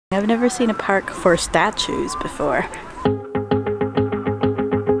I've never seen a park for statues before.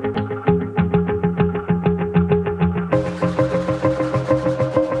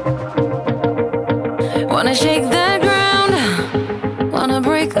 Wanna shake the ground, wanna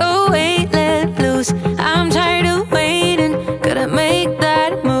break away, let loose. I'm tired of waiting, gotta make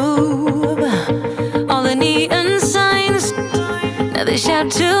that move. All the neon signs, now they shout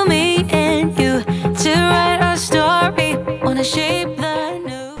to me and you to write our story. Wanna shape the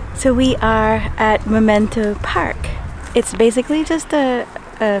new. So we are at Memento Park. It's basically just a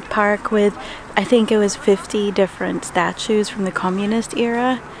park with, I think it was 50 different statues from the communist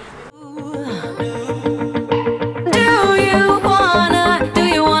era. Do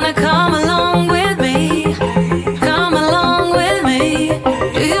you wanna come along with me? Come along with me.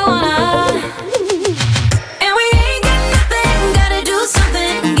 Do you wanna? And we ain't got nothing, gotta do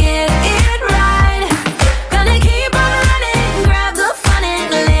something, get it right. Gonna keep on running, grab the fun and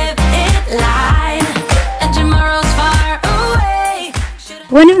live it light. And tomorrow's far away.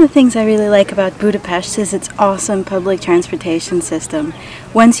 One of the things I really like about Budapest is its awesome public transportation system.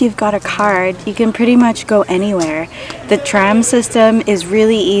 Once you've got a card, you can pretty much go anywhere. The tram system is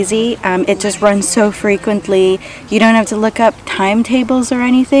really easy. It just runs so frequently. You don't have to look up timetables or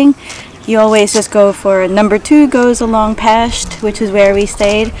anything. You always just go for number 2 goes along Pest, which is where we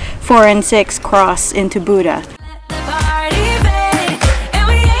stayed. 4 and 6 cross into Buda.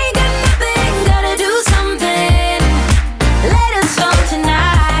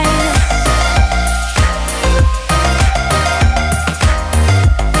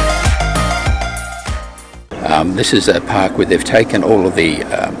 This is a park where they've taken all of the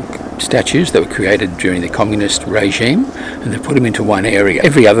statues that were created during the communist regime and they've put them into one area.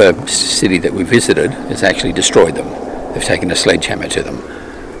 Every other city that we visited has actually destroyed them. They've taken a sledgehammer to them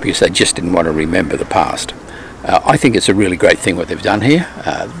because they just didn't want to remember the past. I think it's a really great thing what they've done here.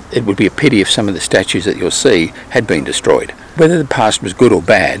 It would be a pity if some of the statues that you'll see had been destroyed. Whether the past was good or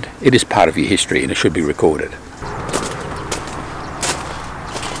bad, it is part of your history and it should be recorded.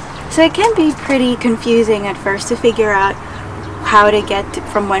 So it can be pretty confusing at first to figure out how to get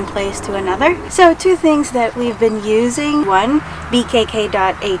from one place to another. So 2 things that we've been using. One,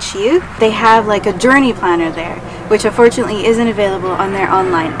 bkk.hu. They have like a journey planner there, which unfortunately isn't available on their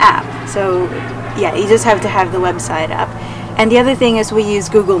online app. So yeah, you just have to have the website up. And the other thing is we use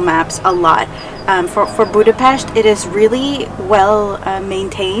Google Maps a lot. For Budapest, it is really well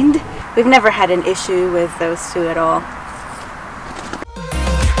maintained. We've never had an issue with those 2 at all.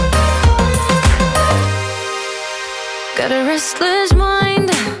 Got a restless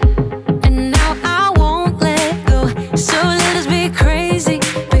mind, and now I won't let go. So let us be crazy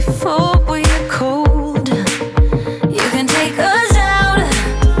before we are cold. You can take us out,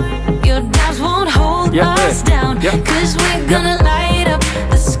 your doubts won't hold us down. Cause we're gonna light up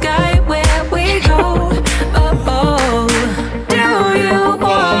the sky where we go. Oh, oh.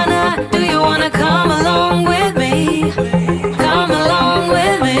 Do you wanna come along with me? Come along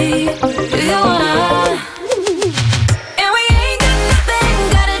with me. Do you wanna?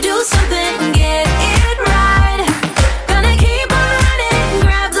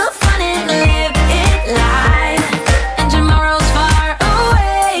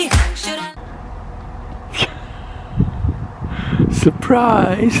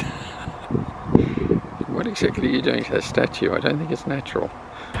 Surprise! What exactly are you doing to that statue? I don't think it's natural.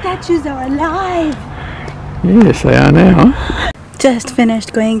 Statues are alive! Yes, they are now. Just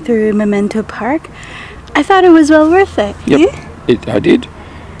finished going through Memento Park. I thought it was well worth it. Yep, I did.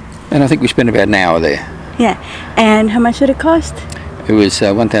 And I think we spent about an hour there. Yeah, and how much did it cost? It was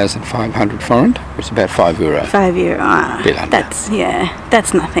 1,500 forint, which is about €5. €5. Bit under.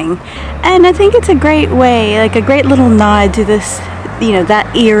 That's nothing. And I think it's a great way, like a great little nod to this, you know,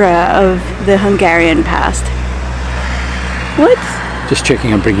 that era of the Hungarian past. What? Just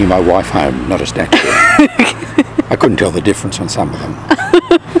checking I'm bringing my wife home, not a statue. I couldn't tell the difference on some of them.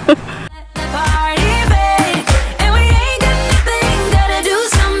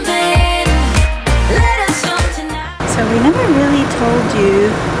 So we never really told you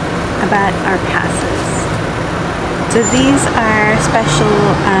about our passes. So these are special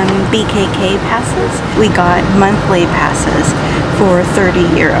BKK passes. We got monthly passes for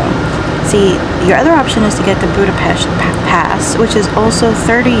 €30. See, your other option is to get the Budapest pass, which is also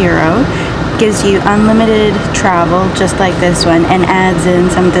 €30. Gives you unlimited travel, just like this one, and adds in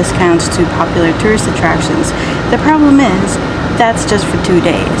some discounts to popular tourist attractions. The problem is, that's just for 2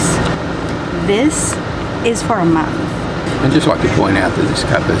 days. This is for a month. I'd just like to point out that this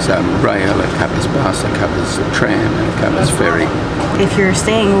covers rail, it covers bus, it covers tram, and it covers ferry. If you're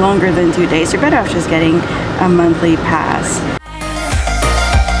staying longer than 2 days, you're better off just getting a monthly pass.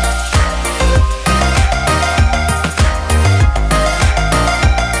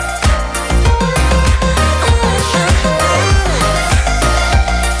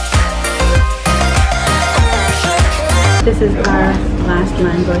 This is our last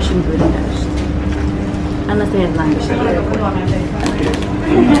lángos in Budapest. Unless they had lángos in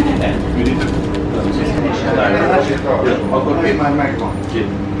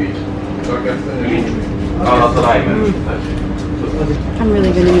I'm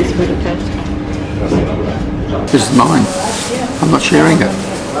really going to miss Budapest. This is mine. I'm not sharing it.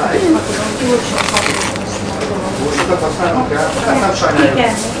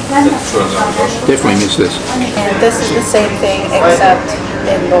 Definitely miss this. And this is the same thing except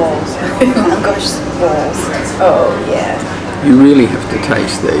in bowls. Lángos bowls. Oh yeah. You really have to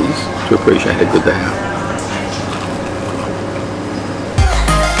taste these to appreciate how good they are.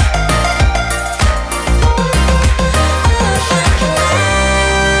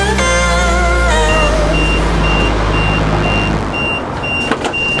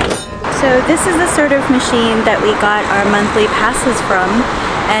 So this is the sort of machine that we got our monthly passes from,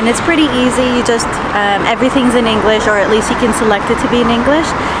 and it's pretty easy. You just everything's in English, or at least you can select it to be in English,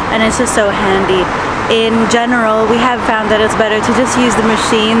 and it's just so handy. In general, we have found that it's better to just use the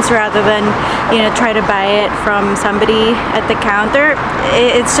machines rather than, you know, try to buy it from somebody at the counter.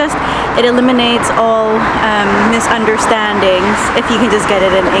 It eliminates all misunderstandings if you can just get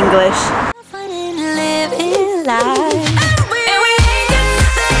it in English.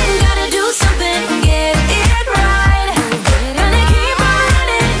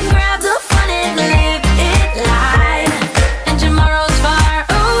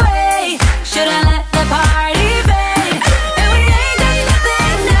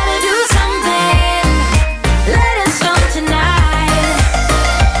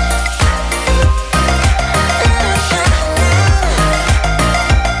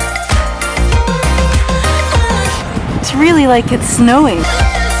 Really like it's snowing.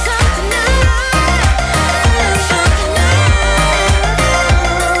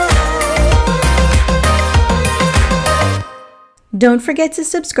 Don't forget to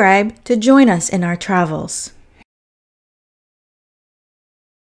subscribe to join us in our travels.